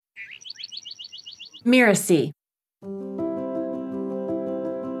Miracy.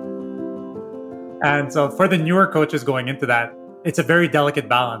 And so for the newer coaches going into that, it's a very delicate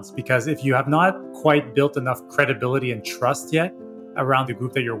balance because if you have not quite built enough credibility and trust yet around the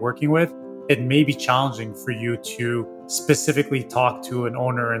group that you're working with, it may be challenging for you to specifically talk to an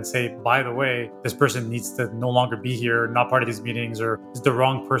owner and say, by the way, this person needs to no longer be here, not part of these meetings, or is the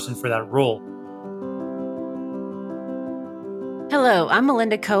wrong person for that role. Hello, I'm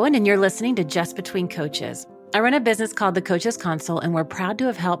Melinda Cohen, and you're listening to Just Between Coaches. I run a business called The Coaches Console, and we're proud to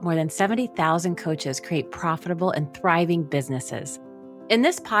have helped more than 70,000 coaches create profitable and thriving businesses. In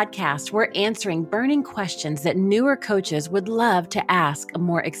this podcast, we're answering burning questions that newer coaches would love to ask a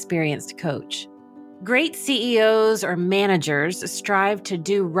more experienced coach. Great CEOs or managers strive to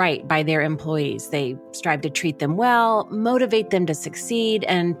do right by their employees. They strive to treat them well, motivate them to succeed,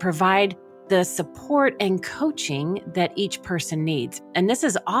 and provide the support and coaching that each person needs. And this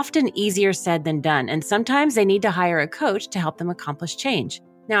is often easier said than done. And sometimes they need to hire a coach to help them accomplish change.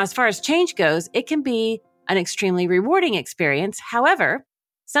 Now, as far as change goes, it can be an extremely rewarding experience. However,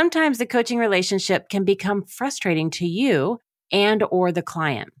 sometimes the coaching relationship can become frustrating to you and or the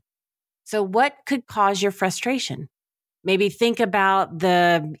client. So what could cause your frustration? Maybe think about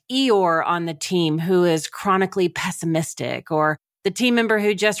the Eeyore on the team who is chronically pessimistic, or the team member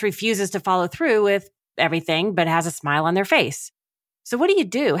who just refuses to follow through with everything but has a smile on their face. So what do you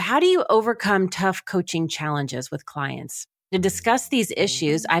do? How do you overcome tough coaching challenges with clients? To discuss these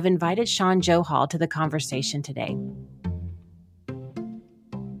issues, I've invited Shawn Johal to the conversation today.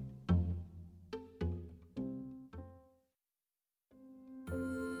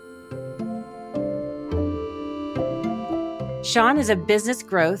 Shawn is a business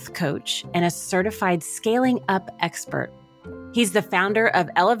growth coach and a certified scaling up expert. He's the founder of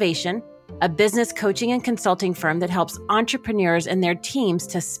Elevation, a business coaching and consulting firm that helps entrepreneurs and their teams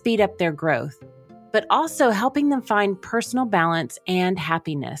to speed up their growth, but also helping them find personal balance and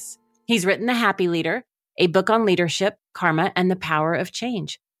happiness. He's written The Happy Leader, a book on leadership, karma, and the power of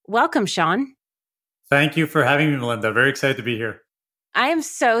change. Welcome, Shawn. Thank you for having me, Melinda. Very excited to be here. I am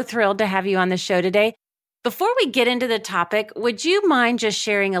so thrilled to have you on the show today. Before we get into the topic, would you mind just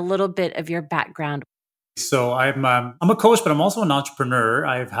sharing a little bit of your background? So I'm a coach, but I'm also an entrepreneur.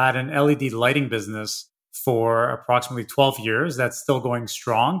 I've had an LED lighting business for approximately 12 years. That's still going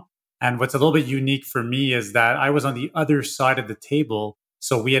strong. And what's a little bit unique for me is that I was on the other side of the table.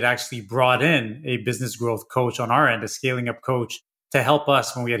 So we had actually brought in a business growth coach on our end, a scaling up coach, to help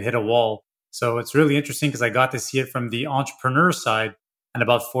us when we had hit a wall. So it's really interesting because I got to see it from the entrepreneur side. And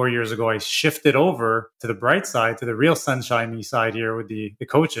about 4 years ago, I shifted over to the bright side, to the real sunshiny side here with the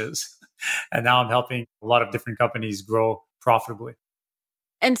coaches. And now I'm helping a lot of different companies grow profitably.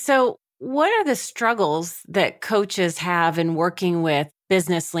 And so what are the struggles that coaches have in working with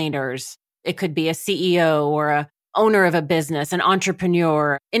business leaders? It could be a CEO or a owner of a business, an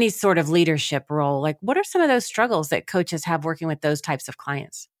entrepreneur, any sort of leadership role. Like, what are some of those struggles that coaches have working with those types of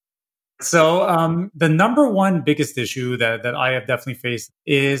clients? So the number one biggest issue that I have definitely faced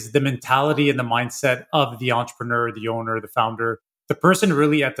is the mentality and the mindset of the entrepreneur, the owner, the founder, the person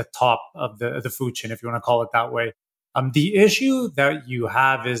really at the top of the food chain, if you want to call it that way. The issue that you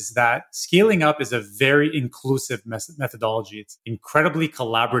have is that scaling up is a very inclusive methodology. It's incredibly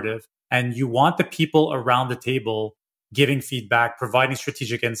collaborative, and you want the people around the table giving feedback, providing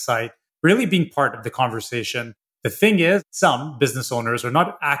strategic insight, really being part of the conversation. The thing is, some business owners are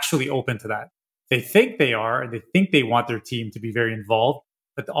not actually open to that. They think they are, and they think they want their team to be very involved,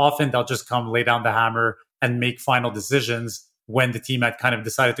 but often they'll just come lay down the hammer and make final decisions when the team had kind of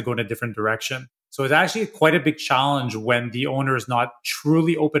decided to go in a different direction. So it's actually quite a big challenge when the owner is not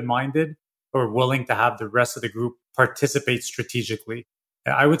truly open-minded or willing to have the rest of the group participate strategically.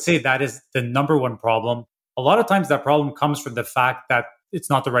 I would say that is the number one problem. A lot of times that problem comes from the fact that it's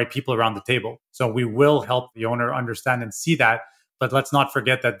not the right people around the table. So we will help the owner understand and see that, but let's not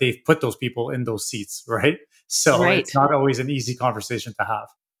forget that they've put those people in those seats, right? So It's not always an easy conversation to have.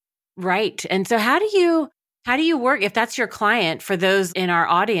 Right. And so how do you work, if that's your client, for those in our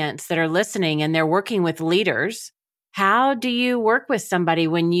audience that are listening and they're working with leaders, how do you work with somebody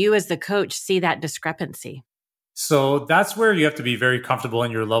when you as the coach see that discrepancy? So that's where you have to be very comfortable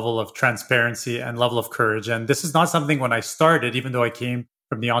in your level of transparency and level of courage. And this is not something when I started, even though I came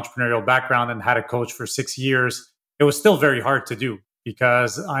from the entrepreneurial background and had a coach for 6 years, it was still very hard to do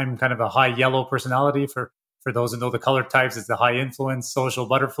because I'm kind of a high yellow personality. For those who know the color types, it's the high influence, social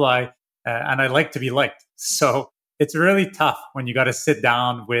butterfly, and I like to be liked. So it's really tough when you got to sit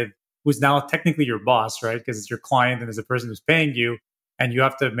down with who's now technically your boss, right? Because it's your client and there's a person who's paying you, and you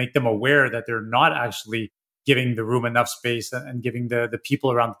have to make them aware that they're not actually giving the room enough space and giving the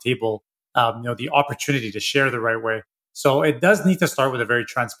people around the table the opportunity to share the right way. So it does need to start with a very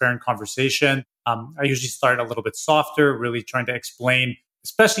transparent conversation. I usually start a little bit softer, really trying to explain,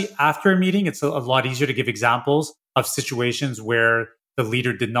 especially after a meeting. It's a lot easier to give examples of situations where the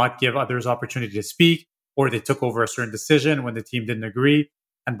leader did not give others opportunity to speak, or they took over a certain decision when the team didn't agree.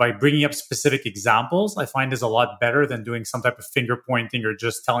 And by bringing up specific examples, I find is a lot better than doing some type of finger pointing or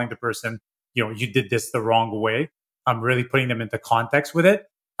just telling the person, you did this the wrong way. I'm really putting them into context with it.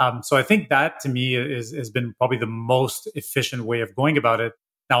 So I think that to me has been probably the most efficient way of going about it.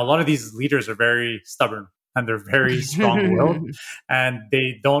 Now, a lot of these leaders are very stubborn and they're very strong willed and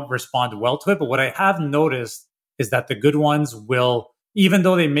they don't respond well to it. But what I have noticed is that the good ones will, even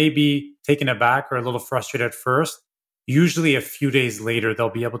though they may be taken aback or a little frustrated at first, usually a few days later, they'll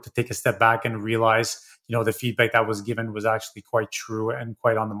be able to take a step back and realize, the feedback that was given was actually quite true and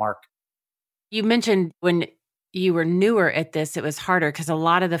quite on the mark. You mentioned when you were newer at this, it was harder because a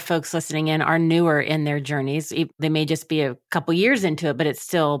lot of the folks listening in are newer in their journeys. They may just be a couple years into it, but it's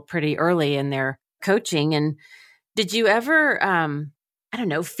still pretty early in their coaching. And did you ever,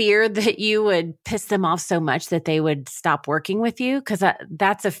 fear that you would piss them off so much that they would stop working with you? Because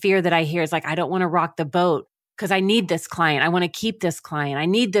that's a fear that I hear is like, I don't want to rock the boat because I need this client. I want to keep this client. I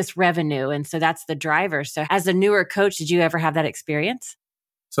need this revenue. And so that's the driver. So as a newer coach, did you ever have that experience?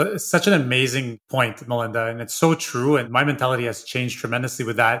 So it's such an amazing point, Melinda, and it's so true. And my mentality has changed tremendously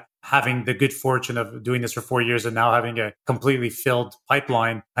with that, having the good fortune of doing this for 4 years and now having a completely filled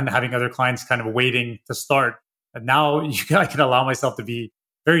pipeline and having other clients kind of waiting to start. And now I can allow myself to be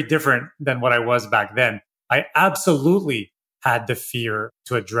very different than what I was back then. I absolutely had the fear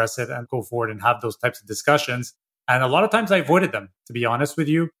to address it and go forward and have those types of discussions. And a lot of times I avoided them, to be honest with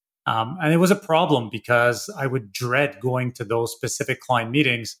you. And it was a problem because I would dread going to those specific client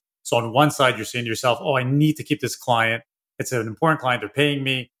meetings. So on one side, you're saying to yourself, oh, I need to keep this client. It's an important client. They're paying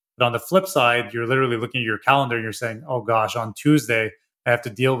me. But on the flip side, you're literally looking at your calendar and you're saying, oh gosh, on Tuesday, I have to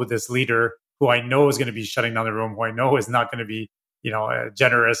deal with this leader who I know is going to be shutting down the room, who I know is not going to be,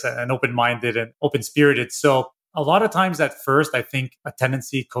 generous and open-minded and open-spirited. So a lot of times at first, I think a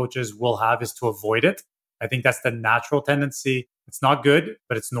tendency coaches will have is to avoid it. I think that's the natural tendency. It's not good,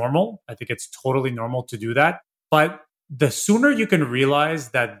 but it's normal. I think it's totally normal to do that. But the sooner you can realize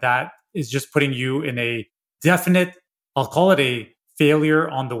that that is just putting you in a definite, I'll call it a failure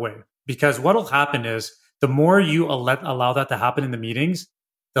on the way. Because what will happen is the more you allow that to happen in the meetings,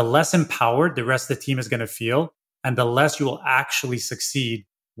 the less empowered the rest of the team is going to feel and the less you will actually succeed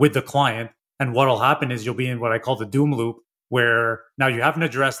with the client. And what will happen is you'll be in what I call the doom loop, where now you haven't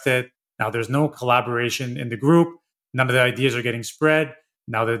addressed it. Now there's no collaboration in the group. None of the ideas are getting spread.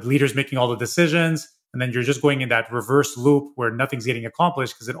 Now the leader's making all the decisions. And then you're just going in that reverse loop where nothing's getting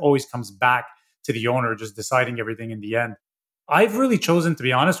accomplished because it always comes back to the owner just deciding everything in the end. I've really chosen, to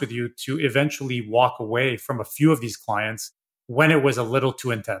be honest with you, to eventually walk away from a few of these clients when it was a little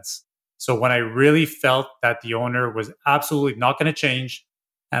too intense. So when I really felt that the owner was absolutely not going to change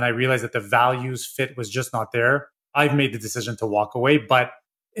and I realized that the values fit was just not there, I've made the decision to walk away. But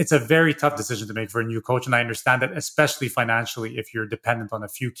it's a very tough decision to make for a new coach. And I understand that, especially financially, if you're dependent on a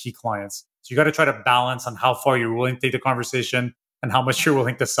few key clients. So you got to try to balance on how far you're willing to take the conversation and how much you're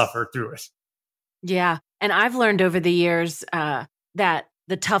willing to suffer through it. Yeah. And I've learned over the years that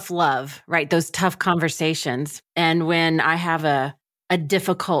the tough love, right? Those tough conversations. And when I have a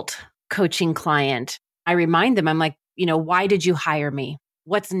difficult coaching client, I remind them, I'm like, why did you hire me?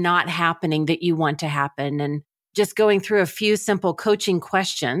 What's not happening that you want to happen? And just going through a few simple coaching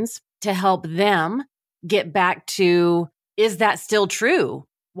questions to help them get back to, is that still true?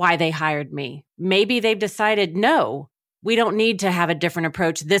 Why they hired me? Maybe they've decided, no, we don't need to have a different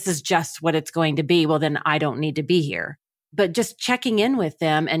approach. This is just what it's going to be. Well, then I don't need to be here. But just checking in with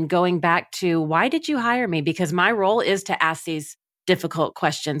them and going back to, why did you hire me? Because my role is to ask these difficult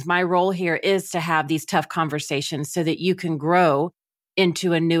questions. My role here is to have these tough conversations so that you can grow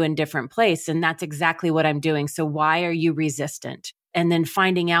into a new and different place. And that's exactly what I'm doing. So why are you resistant? And then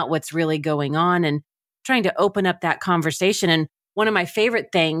finding out what's really going on and trying to open up that conversation. And one of my favorite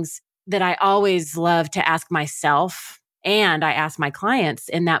things that I always love to ask myself and I ask my clients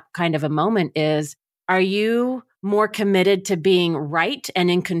in that kind of a moment is, are you more committed to being right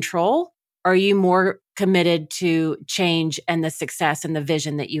and in control? Or are you more committed to change and the success and the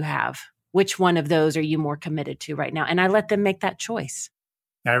vision that you have? Which one of those are you more committed to right now? And I let them make that choice.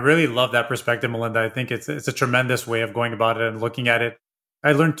 I really love that perspective, Melinda. I think it's a tremendous way of going about it and looking at it.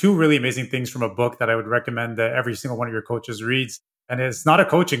 I learned two really amazing things from a book that I would recommend that every single one of your coaches reads. And it's not a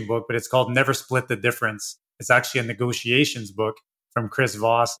coaching book, but it's called Never Split the Difference. It's actually a negotiations book from Chris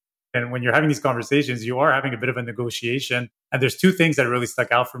Voss. And when you're having these conversations, you are having a bit of a negotiation. And there's two things that really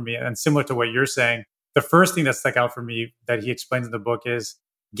stuck out for me. And similar to what you're saying, the first thing that stuck out for me that he explains in the book is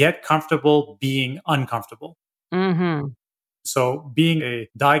get comfortable being uncomfortable. Mm-hmm. So being a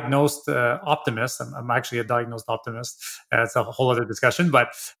diagnosed optimist, I'm actually a diagnosed optimist. That's a whole other discussion,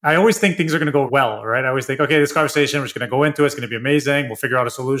 but I always think things are going to go well, right? I always think, okay, this conversation, we're just going to go into it. It's going to be amazing. We'll figure out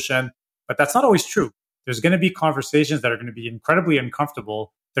a solution, but that's not always true. There's going to be conversations that are going to be incredibly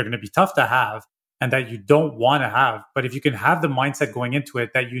uncomfortable. They're going to be tough to have and that you don't want to have. But if you can have the mindset going into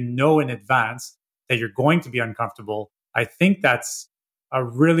it that you know in advance that you're going to be uncomfortable, I think that's a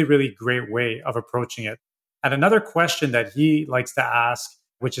really, really great way of approaching it. And another question that he likes to ask,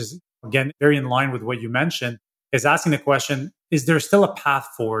 which is, again, very in line with what you mentioned, is asking the question, is there still a path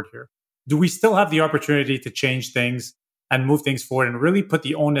forward here? Do we still have the opportunity to change things and move things forward and really put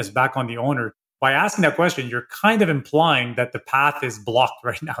the onus back on the owner? By asking that question, you're kind of implying that the path is blocked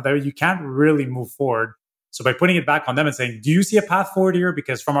right now, that you can't really move forward. So by putting it back on them and saying, do you see a path forward here?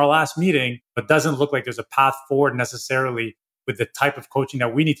 Because from our last meeting, it doesn't look like there's a path forward necessarily with the type of coaching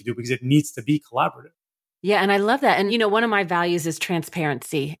that we need to do because it needs to be collaborative. Yeah. And I love that. And, one of my values is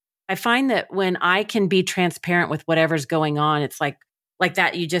transparency. I find that when I can be transparent with whatever's going on, it's like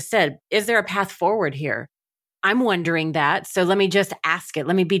that you just said, is there a path forward here? I'm wondering that. So let me just ask it.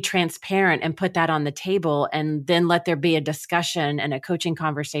 Let me be transparent and put that on the table and then let there be a discussion and a coaching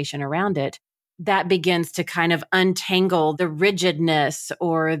conversation around it. That begins to kind of untangle the rigidness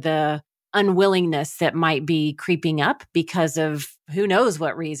or the unwillingness that might be creeping up because of who knows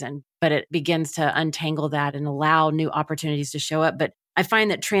what reason, but it begins to untangle that and allow new opportunities to show up. But I find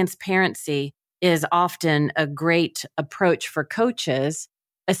that transparency is often a great approach for coaches,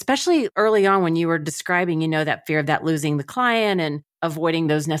 especially early on when you were describing, that fear of that losing the client and avoiding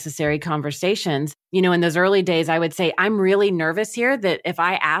those necessary conversations. In those early days, I would say, I'm really nervous here that if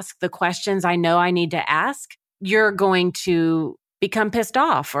I ask the questions I know I need to ask, you're going to become pissed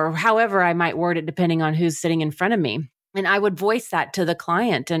off or however I might word it, depending on who's sitting in front of me. And I would voice that to the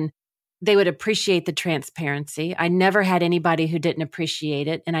client and they would appreciate the transparency. I never had anybody who didn't appreciate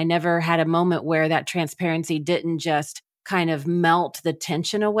it. And I never had a moment where that transparency didn't just kind of melt the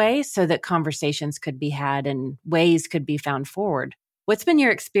tension away so that conversations could be had and ways could be found forward. What's been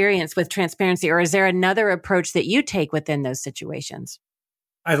your experience with transparency, or is there another approach that you take within those situations?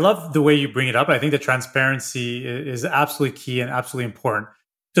 I love the way you bring it up. I think the transparency is absolutely key and absolutely important.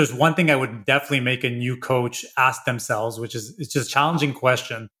 There's one thing I would definitely make a new coach ask themselves, which is it's just a challenging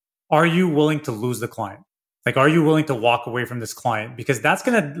question. Are you willing to lose the client? Like, are you willing to walk away from this client? Because that's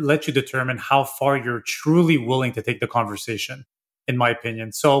going to let you determine how far you're truly willing to take the conversation, in my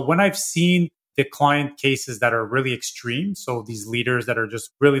opinion. So when I've seen the client cases that are really extreme, so these leaders that are just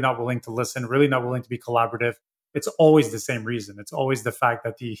really not willing to listen, really not willing to be collaborative, it's always the same reason. It's always the fact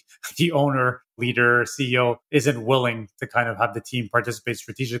that the owner, leader, CEO isn't willing to kind of have the team participate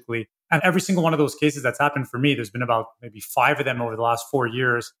strategically. And every single one of those cases that's happened for me, there's been about maybe 5 of them over the last 4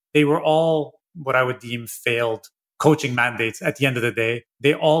 years. They were all what I would deem failed coaching mandates at the end of the day.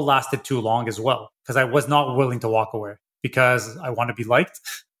 They all lasted too long as well because I was not willing to walk away because I want to be liked.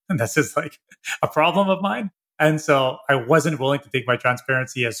 And this is like a problem of mine. And so I wasn't willing to take my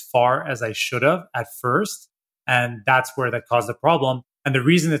transparency as far as I should have at first. And that's where that caused the problem. And the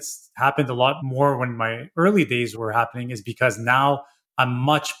reason it's happened a lot more when my early days were happening is because now I'm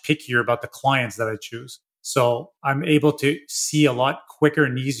much pickier about the clients that I choose. So I'm able to see a lot quicker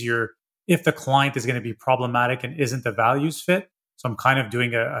and easier if the client is going to be problematic and isn't the values fit. So I'm kind of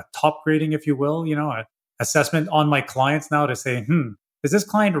doing a top grading, if you will, an assessment on my clients now to say, is this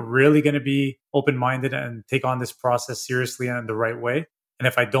client really going to be open-minded and take on this process seriously and in the right way? And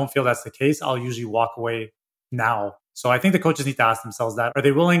if I don't feel that's the case, I'll usually walk away now. So I think the coaches need to ask themselves that. Are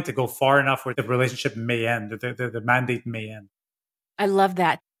they willing to go far enough where the relationship may end, the mandate may end? I love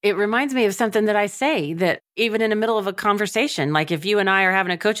that. It reminds me of something that I say that even in the middle of a conversation, like if you and I are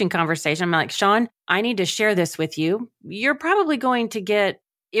having a coaching conversation, I'm like, Shawn, I need to share this with you. You're probably going to get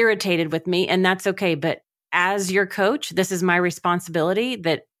irritated with me, and that's okay. But as your coach, this is my responsibility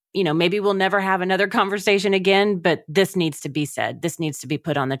that, maybe we'll never have another conversation again, but this needs to be said. This needs to be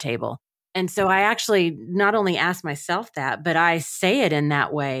put on the table. And so I actually not only ask myself that, but I say it in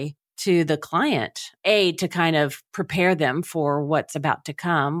that way to the client, A, to kind of prepare them for what's about to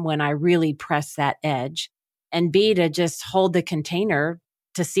come when I really press that edge, and B, to just hold the container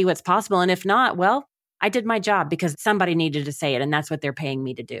to see what's possible. And if not, well, I did my job because somebody needed to say it, and that's what they're paying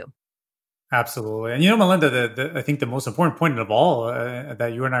me to do. Absolutely. And Melinda, I think the most important point of all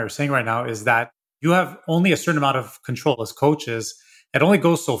that you and I are saying right now is that you have only a certain amount of control as coaches. It only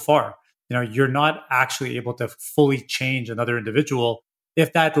goes so far. You're not actually able to fully change another individual.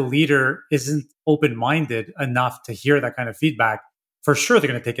 if that leader isn't open-minded enough to hear that kind of feedback, for sure they're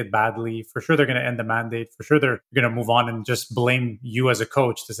going to take it badly. For sure they're going to end the mandate. For sure they're going to move on and just blame you as a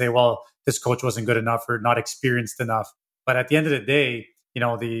coach to say, well, this coach wasn't good enough or not experienced enough. But at the end of the day,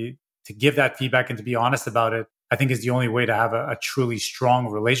 to give that feedback and to be honest about it, I think is the only way to have a truly strong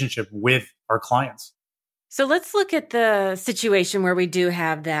relationship with our clients. So let's look at the situation where we do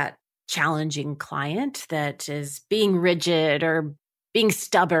have that challenging client that is being rigid or being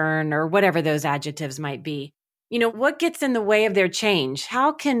stubborn or whatever those adjectives might be. What gets in the way of their change?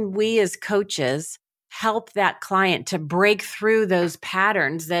 How can we as coaches help that client to break through those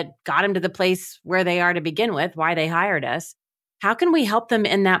patterns that got them to the place where they are to begin with, why they hired us? How can we help them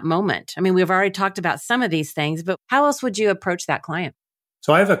in that moment? I mean, we've already talked about some of these things, but how else would you approach that client?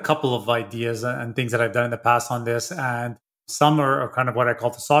 So I have a couple of ideas and things that I've done in the past on this, and some are kind of what I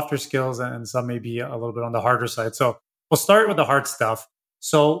call the softer skills, and some may be a little bit on the harder side. So we'll start with the hard stuff.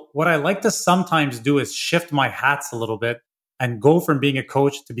 So what I like to sometimes do is shift my hats a little bit and go from being a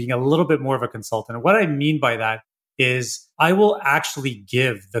coach to being a little bit more of a consultant. And what I mean by that is I will actually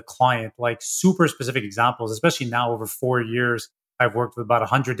give the client like super specific examples, especially now over 4 years. I've worked with about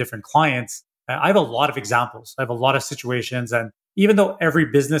 100 different clients. I have a lot of examples. I have a lot of situations. And even though every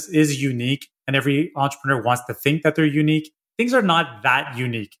business is unique and every entrepreneur wants to think that they're unique, things are not that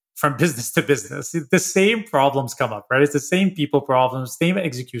unique from business to business. The same problems come up, right? It's the same people problems, same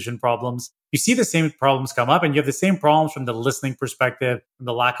execution problems. You see the same problems come up, and you have the same problems from the listening perspective, from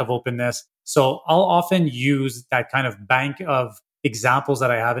the lack of openness. So I'll often use that kind of bank of examples that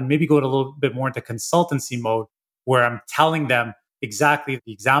I have and maybe go a little bit more into consultancy mode where I'm telling them exactly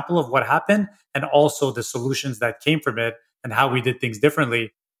the example of what happened and also the solutions that came from it and how we did things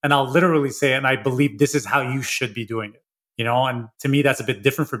differently. And I'll literally say, and I believe this is how you should be doing it. And to me, that's a bit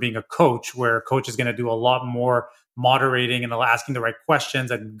different from being a coach, where a coach is going to do a lot more moderating and asking the right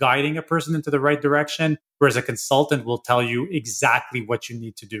questions and guiding a person into the right direction, whereas a consultant will tell you exactly what you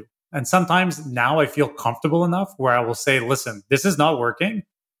need to do. And sometimes now I feel comfortable enough where I will say, listen, this is not working.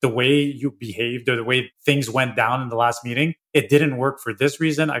 The way you behaved or the way things went down in the last meeting, it didn't work for this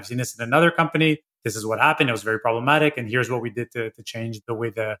reason. I've seen this in another company. This is what happened. It was very problematic. And here's what we did to change the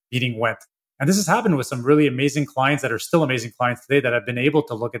way the meeting went. And this has happened with some really amazing clients that are still amazing clients today that have been able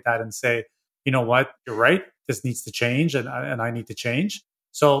to look at that and say, you know what, you're right. This needs to change and I need to change.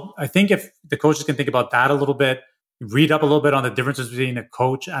 So I think if the coaches can think about that a little bit, read up a little bit on the differences between a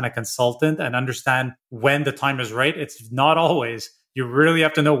coach and a consultant and understand when the time is right. It's not always. You really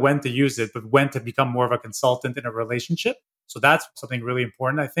have to know when to use it, but when to become more of a consultant in a relationship. So that's something really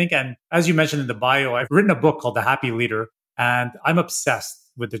important, I think. And as you mentioned in the bio, I've written a book called The Happy Leader, and I'm obsessed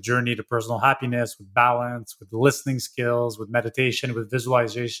with the journey to personal happiness, with balance, with listening skills, with meditation, with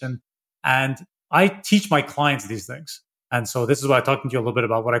visualization. And I teach my clients these things. And so this is why I'm talking to you a little bit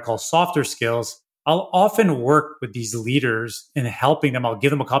about what I call softer skills. I'll often work with these leaders in helping them. I'll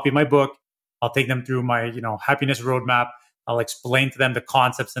give them a copy of my book. I'll take them through my, happiness roadmap. I'll explain to them the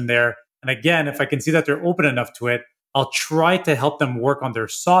concepts in there. And again, if I can see that they're open enough to it, I'll try to help them work on their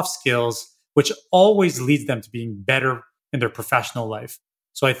soft skills, which always leads them to being better in their professional life.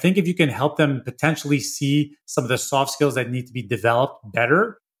 So I think if you can help them potentially see some of the soft skills that need to be developed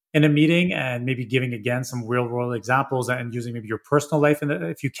better in a meeting and maybe giving, again, some real world examples and using maybe your personal life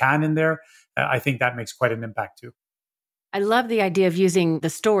if you can in there, I think that makes quite an impact too. I love the idea of using the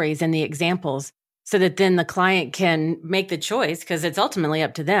stories and the examples so that then the client can make the choice, because it's ultimately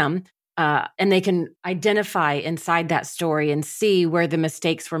up to them. And they can identify inside that story and see where the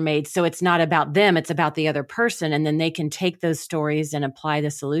mistakes were made. So it's not about them, it's about the other person. And then they can take those stories and apply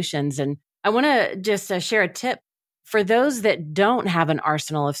the solutions. And I want to just share a tip for those that don't have an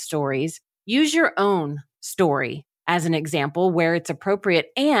arsenal of stories. Use your own story as an example where it's appropriate,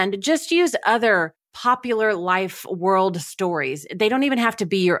 and just use other popular life world stories. They don't even have to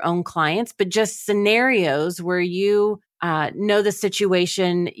be your own clients, but just scenarios where you know the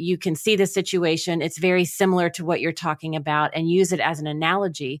situation, you can see the situation. It's very similar to what you're talking about, and use it as an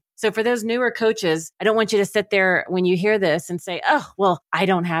analogy. So for those newer coaches, I don't want you to sit there when you hear this and say, oh, well, I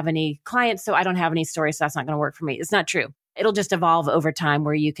don't have any clients, so I don't have any stories, so that's not going to work for me. It's not true. It'll just evolve over time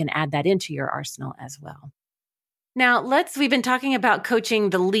where you can add that into your arsenal as well. Now, we've been talking about coaching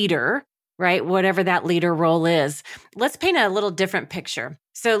the leader, right? Whatever that leader role is. Let's paint a little different picture.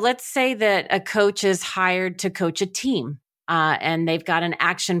 So let's say that a coach is hired to coach a team, and they've got an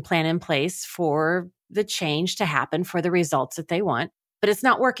action plan in place for the change to happen, for the results that they want, but it's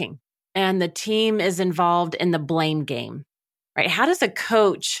not working. And the team is involved in the blame game, right? How does a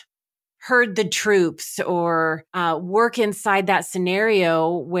coach herd the troops or work inside that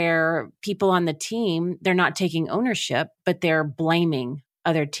scenario where people on the team, they're not taking ownership, but they're blaming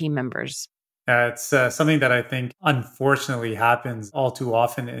other team members. It's something that I think unfortunately happens all too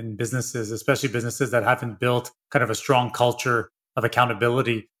often in businesses, especially businesses that haven't built kind of a strong culture of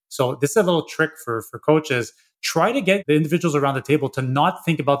accountability. So this is a little trick for coaches. Try to get the individuals around the table to not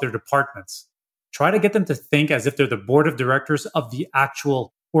think about their departments. Try to get them to think as if they're the board of directors of the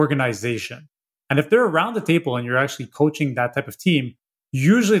actual organization. And if they're around the table and you're actually coaching that type of team,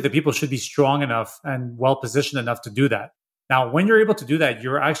 usually the people should be strong enough and well positioned enough to do that. Now, when you're able to do that,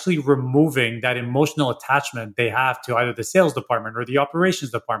 you're actually removing that emotional attachment they have to either the sales department or the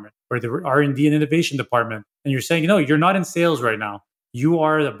operations department or the R&D and innovation department. And you're saying, you're not in sales right now. You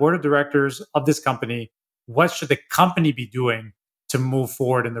are the board of directors of this company. What should the company be doing to move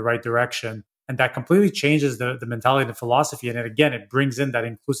forward in the right direction? And that completely changes the mentality and the philosophy. And again, it brings in that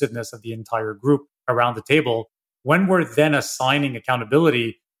inclusiveness of the entire group around the table. When we're then assigning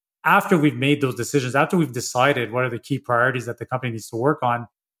accountability, after we've made those decisions, after we've decided what are the key priorities that the company needs to work on,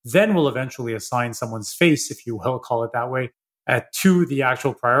 then we'll eventually assign someone's face, if you will call it that way, to the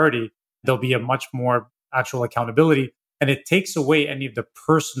actual priority. There'll be a much more actual accountability. And it takes away any of the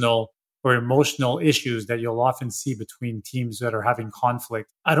personal or emotional issues that you'll often see between teams that are having conflict.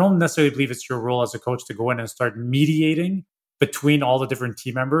 I don't necessarily believe it's your role as a coach to go in and start mediating between all the different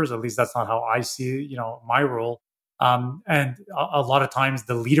team members. At least that's not how I see, my role. And a lot of times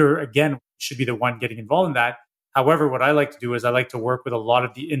the leader, again, should be the one getting involved in that. However, what I like to do is I like to work with a lot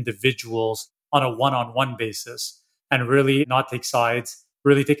of the individuals on a one-on-one basis and really not take sides,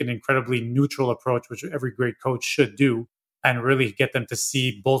 really take an incredibly neutral approach, which every great coach should do, and really get them to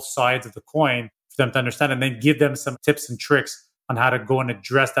see both sides of the coin for them to understand, and then give them some tips and tricks on how to go and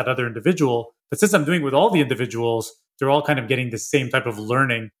address that other individual. But since I'm doing with all the individuals, they're all kind of getting the same type of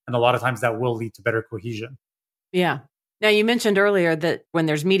learning. And a lot of times that will lead to better cohesion. Yeah. Now, you mentioned earlier that when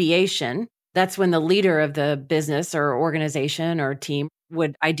there's mediation, that's when the leader of the business or organization or team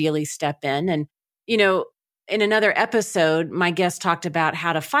would ideally step in. And, in another episode, my guest talked about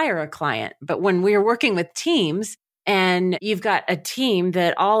how to fire a client. But when we're working with teams and you've got a team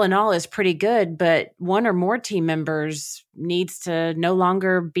that all in all is pretty good, but one or more team members needs to no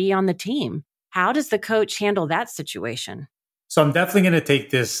longer be on the team, how does the coach handle that situation? So I'm definitely going to take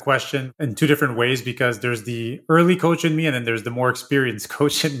this question in two different ways, because there's the early coach in me and then there's the more experienced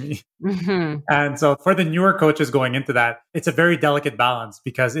coach in me. Mm-hmm. And so for the newer coaches going into that, it's a very delicate balance,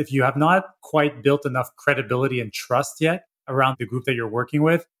 because if you have not quite built enough credibility and trust yet around the group that you're working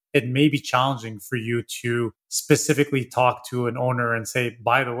with, it may be challenging for you to specifically talk to an owner and say,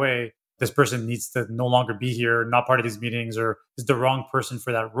 by the way, this person needs to no longer be here, not part of these meetings, or is the wrong person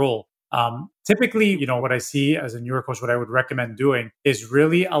for that role. Typically, what I see as a newer coach, what I would recommend doing is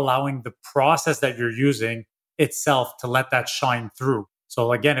really allowing the process that you're using itself to let that shine through.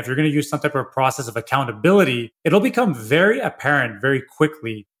 So again, if you're going to use some type of process of accountability, it'll become very apparent very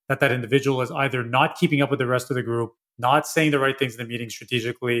quickly that that individual is either not keeping up with the rest of the group, not saying the right things in the meeting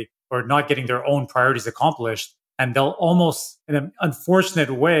strategically, or not getting their own priorities accomplished. And they'll almost, in an unfortunate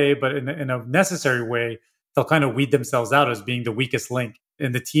way, but in a necessary way, they'll kind of weed themselves out as being the weakest link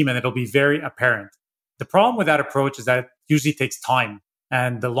in the team, and it'll be very apparent. The problem with that approach is that it usually takes time.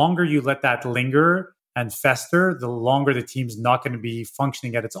 And the longer you let that linger and fester, the longer the team's not going to be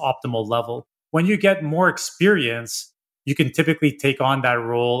functioning at its optimal level. When you get more experience, you can typically take on that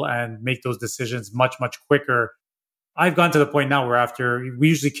role and make those decisions much, much quicker. I've gone to the point now where after we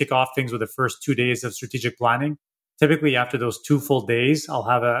usually kick off things with the first 2 days of strategic planning. Typically after those 2 full days, I'll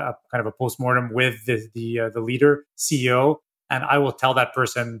have a kind of a postmortem with the leader, CEO, and I will tell that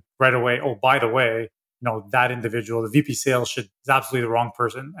person right away, oh, by the way, that individual, the VP sales is absolutely the wrong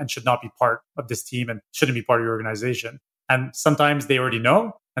person and should not be part of this team and shouldn't be part of your organization. And sometimes they already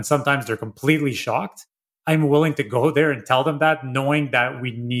know, and sometimes they're completely shocked. I'm willing to go there and tell them that, knowing that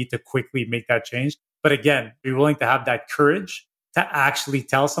we need to quickly make that change. But again, be willing to have that courage to actually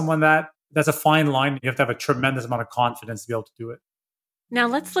tell someone that. That's a fine line. You have to have a tremendous amount of confidence to be able to do it. Now,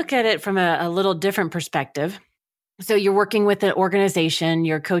 let's look at it from a little different perspective. So you're working with an organization,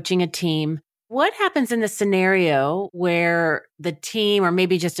 you're coaching a team. What happens in the scenario where the team, or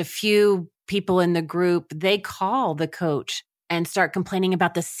maybe just a few people in the group, they call the coach and start complaining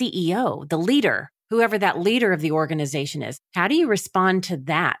about the CEO, the leader, whoever that leader of the organization is? How do you respond to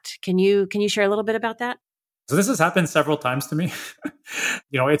that? Can you share a little bit about that? So this has happened several times to me.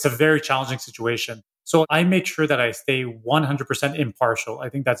 It's a very challenging situation. So I make sure that I stay 100% impartial. I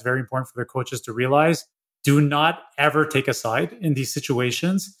think that's very important for the coaches to realize. Do not ever take a side in these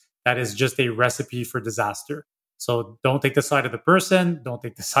situations. That is just a recipe for disaster. So don't take the side of the person, don't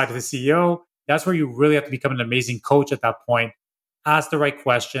take the side of the CEO. That's where you really have to become an amazing coach at that point. Ask the right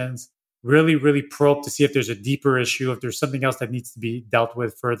questions, really, really probe to see if there's a deeper issue, if there's something else that needs to be dealt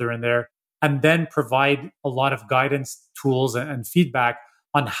with further in there, and then provide a lot of guidance, tools, and feedback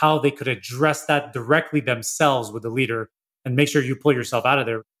on how they could address that directly themselves with the leader and make sure you pull yourself out of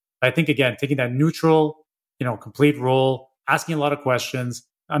there. I think, again, taking that neutral, complete role, asking a lot of questions,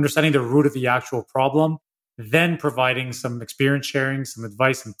 understanding the root of the actual problem, then providing some experience sharing, some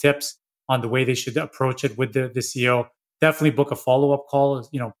advice, some tips on the way they should approach it with the CEO. Definitely book a follow-up call,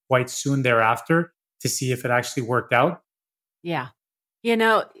 quite soon thereafter to see if it actually worked out. Yeah.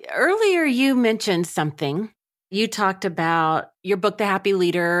 Earlier you mentioned something. You talked about your book, The Happy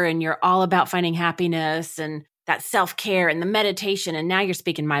Leader, and you're all about finding happiness and that self-care and the meditation. And now you're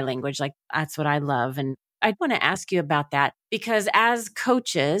speaking my language. Like, that's what I love. And I want to ask you about that because as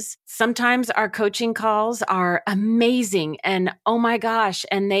coaches, sometimes our coaching calls are amazing and oh my gosh,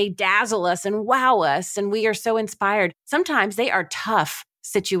 and they dazzle us and wow us. And we are so inspired. Sometimes they are tough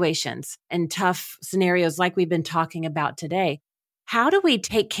situations and tough scenarios like we've been talking about today. How do we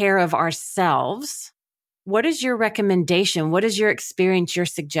take care of ourselves? What is your recommendation? What is your experience, your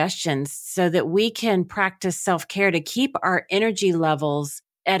suggestions so that we can practice self-care to keep our energy levels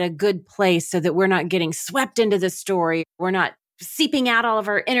at a good place so that we're not getting swept into the story? We're not seeping out all of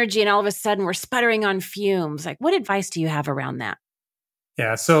our energy and all of a sudden we're sputtering on fumes. Like, what advice do you have around that?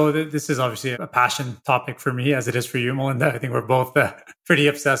 Yeah, so this is obviously a passion topic for me as it is for you, Melinda. I think we're both pretty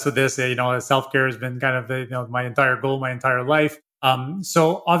obsessed with this. Self-care has been kind of my entire goal, my entire life.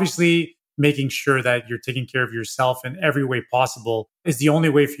 So obviously making sure that you're taking care of yourself in every way possible is the only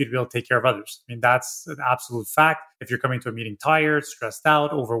way for you to be able to take care of others. I mean, that's an absolute fact. If you're coming to a meeting tired, stressed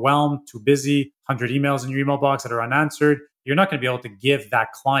out, overwhelmed, too busy, 100 emails in your email box that are unanswered, you're not going to be able to give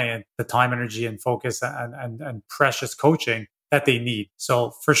that client the time, energy, and focus and precious coaching that they need.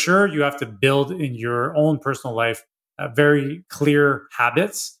 So for sure, you have to build in your own personal life very clear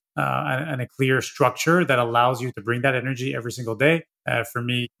habits and a clear structure that allows you to bring that energy every single day. For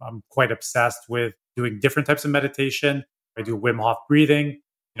me, I'm quite obsessed with doing different types of meditation. I do Wim Hof breathing,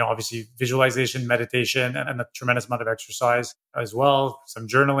 obviously visualization, meditation, and a tremendous amount of exercise as well, some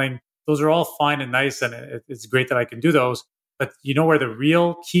journaling. Those are all fine and nice, and it's great that I can do those. But where the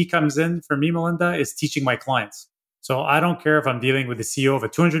real key comes in for me, Melinda, is teaching my clients. So I don't care if I'm dealing with the CEO of a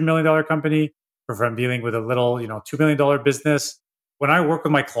 $200 million company or if I'm dealing with a little, $2 million business. When I work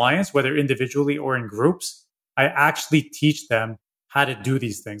with my clients, whether individually or in groups, I actually teach them how to do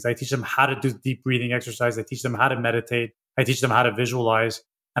these things. I teach them how to do deep breathing exercise. I teach them how to meditate. I teach them how to visualize.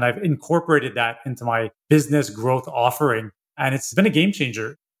 And I've incorporated that into my business growth offering. And it's been a game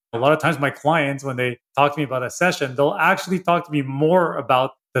changer. A lot of times my clients, when they talk to me about a session, they'll actually talk to me more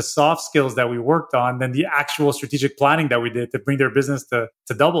about the soft skills that we worked on than the actual strategic planning that we did to bring their business to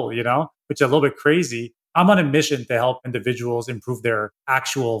double, which is a little bit crazy. I'm on a mission to help individuals improve their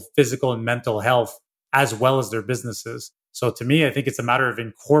actual physical and mental health as well as their businesses. So to me, I think it's a matter of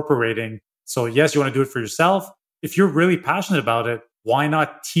incorporating. So yes, you want to do it for yourself. If you're really passionate about it, why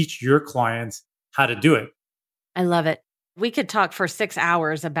not teach your clients how to do it? I love it. We could talk for 6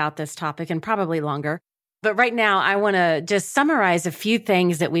 hours about this topic and probably longer. But right now, I want to just summarize a few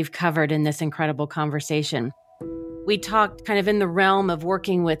things that we've covered in this incredible conversation. We talked kind of in the realm of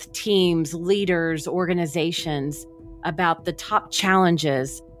working with teams, leaders, organizations about the top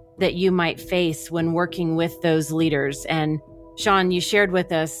challenges that you might face when working with those leaders. And Shawn, you shared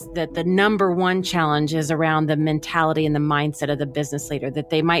with us that the number one challenge is around the mentality and the mindset of the business leader, that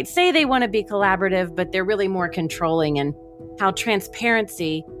they might say they want to be collaborative, but they're really more controlling, and how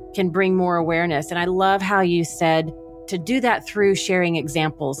transparency can bring more awareness. And I love how you said to do that through sharing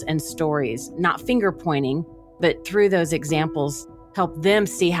examples and stories, not finger pointing, but through those examples, help them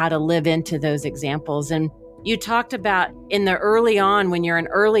see how to live into those examples. And you talked about in the early on, when you're an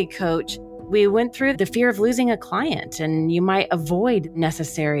early coach, we went through the fear of losing a client and you might avoid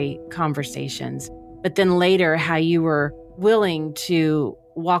necessary conversations. But then later, how you were willing to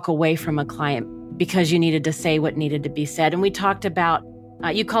walk away from a client because you needed to say what needed to be said. And we talked about,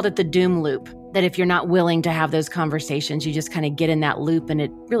 you called it the doom loop, that if you're not willing to have those conversations, you just kind of get in that loop and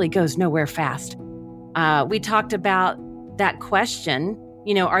it really goes nowhere fast. We talked about that question,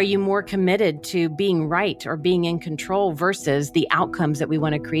 are you more committed to being right or being in control versus the outcomes that we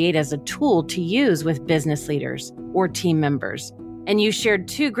want to create as a tool to use with business leaders or team members? And you shared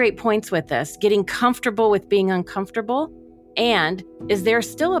 2 great points with us, getting comfortable with being uncomfortable. And is there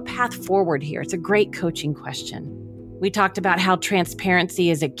still a path forward here? It's a great coaching question. We talked about how transparency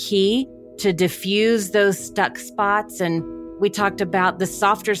is a key to diffuse those stuck spots. And we talked about the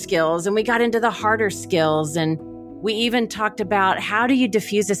softer skills and we got into the harder skills and We even talked about how do you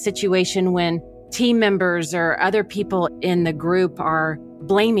diffuse a situation when team members or other people in the group are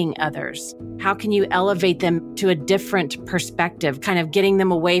blaming others? How can you elevate them to a different perspective, kind of getting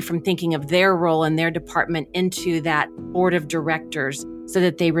them away from thinking of their role in their department into that board of directors so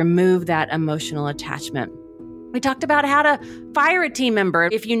that they remove that emotional attachment? We talked about how to fire a team member.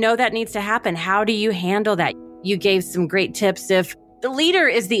 If you know that needs to happen, how do you handle that? You gave some great tips if the leader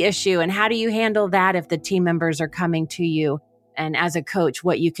is the issue, and how do you handle that if the team members are coming to you? And as a coach,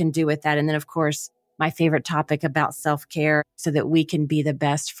 what you can do with that. And then, of course, my favorite topic about self-care so that we can be the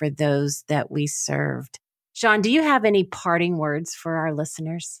best for those that we served. Shawn, do you have any parting words for our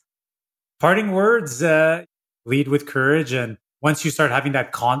listeners? Parting words, lead with courage. And once you start having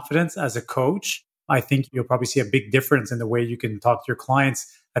that confidence as a coach, I think you'll probably see a big difference in the way you can talk to your clients.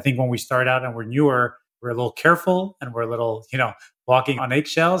 I think when we start out and we're newer, we're a little careful and we're a little, walking on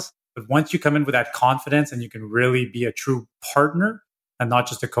eggshells. But once you come in with that confidence and you can really be a true partner and not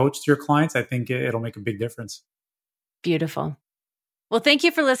just a coach to your clients, I think it'll make a big difference. Beautiful. Well, thank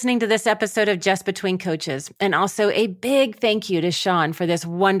you for listening to this episode of Just Between Coaches. And also a big thank you to Shawn for this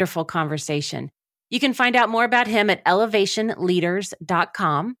wonderful conversation. You can find out more about him at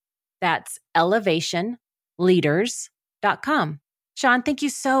elevationleaders.com. That's elevationleaders.com. Shawn, thank you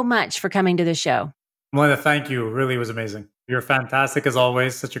so much for coming to the show. Melinda, thank you. It really was amazing. You're fantastic as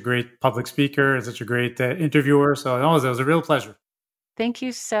always. Such a great public speaker and such a great interviewer. So it was a real pleasure. Thank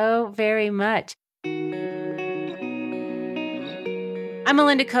you so very much. I'm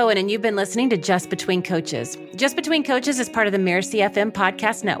Melinda Cohen, and you've been listening to Just Between Coaches. Just Between Coaches is part of the Mirasee FM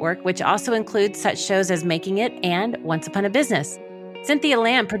podcast network, which also includes such shows as Making It and Once Upon a Business. Cynthia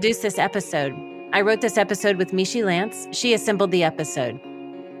Lamb produced this episode. I wrote this episode with Mishi Lance. She assembled the episode.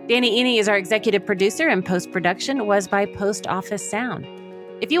 Danny Eny is our executive producer, and post-production was by Post Office Sound.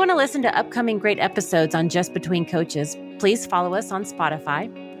 If you want to listen to upcoming great episodes on Just Between Coaches, please follow us on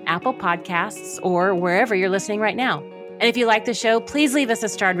Spotify, Apple Podcasts, or wherever you're listening right now. And if you like the show, please leave us a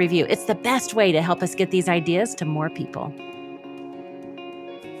starred review. It's the best way to help us get these ideas to more people.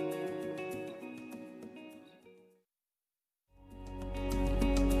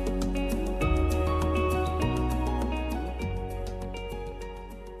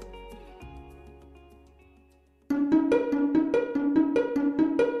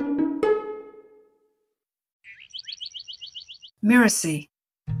 Mirasee.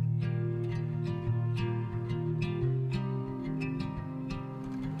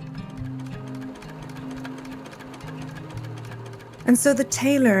 And so the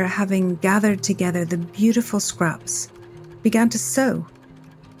tailor, having gathered together the beautiful scraps, began to sew.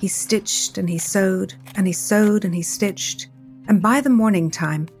 He stitched and he sewed, and he sewed and he stitched, and by the morning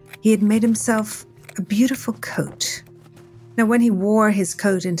time, he had made himself a beautiful coat. Now, when he wore his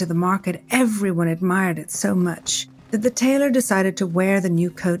coat into the market, everyone admired it so much that the tailor decided to wear the new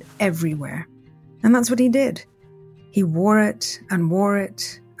coat everywhere. And that's what he did. He wore it and wore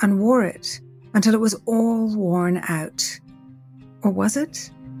it and wore it until it was all worn out. Or was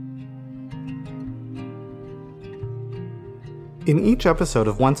it? In each episode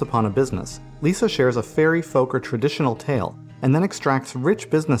of Once Upon a Business, Lisa shares a fairy, folk, or traditional tale, and then extracts rich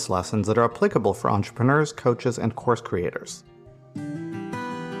business lessons that are applicable for entrepreneurs, coaches, and course creators.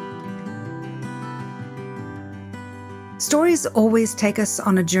 Stories always take us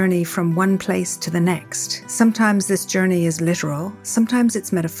on a journey from one place to the next. Sometimes this journey is literal, sometimes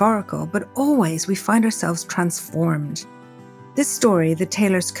it's metaphorical, but always we find ourselves transformed. This story, The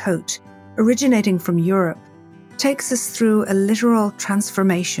Tailor's Coat, originating from Europe, takes us through a literal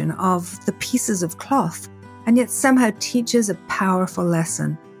transformation of the pieces of cloth, and yet somehow teaches a powerful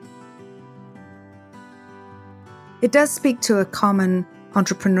lesson. It does speak to a common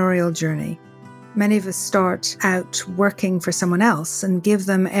entrepreneurial journey. Many of us start out working for someone else and give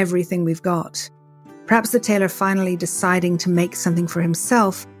them everything we've got. Perhaps the tailor finally deciding to make something for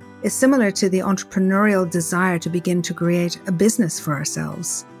himself is similar to the entrepreneurial desire to begin to create a business for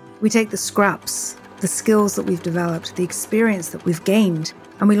ourselves. We take the scraps, the skills that we've developed, the experience that we've gained,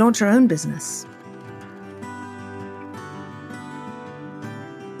 and we launch our own business.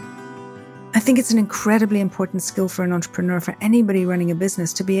 I think it's an incredibly important skill for an entrepreneur, for anybody running a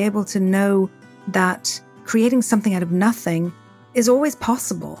business, to be able to know that creating something out of nothing is always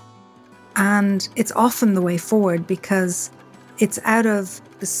possible. And it's often the way forward because it's out of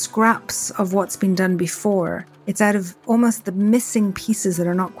the scraps of what's been done before. It's out of almost the missing pieces that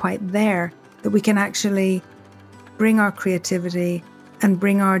are not quite there that we can actually bring our creativity and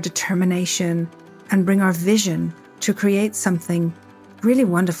bring our determination and bring our vision to create something really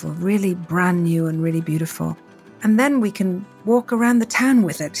wonderful, really brand new and really beautiful. And then we can walk around the town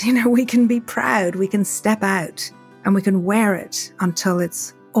with it. We can be proud. We can step out and we can wear it until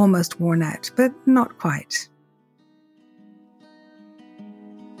it's almost worn out, but not quite.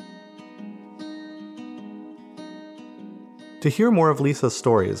 To hear more of Lisa's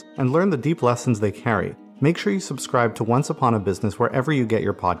stories and learn the deep lessons they carry, make sure you subscribe to Once Upon a Business wherever you get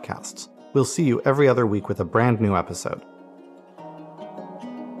your podcasts. We'll see you every other week with a brand new episode.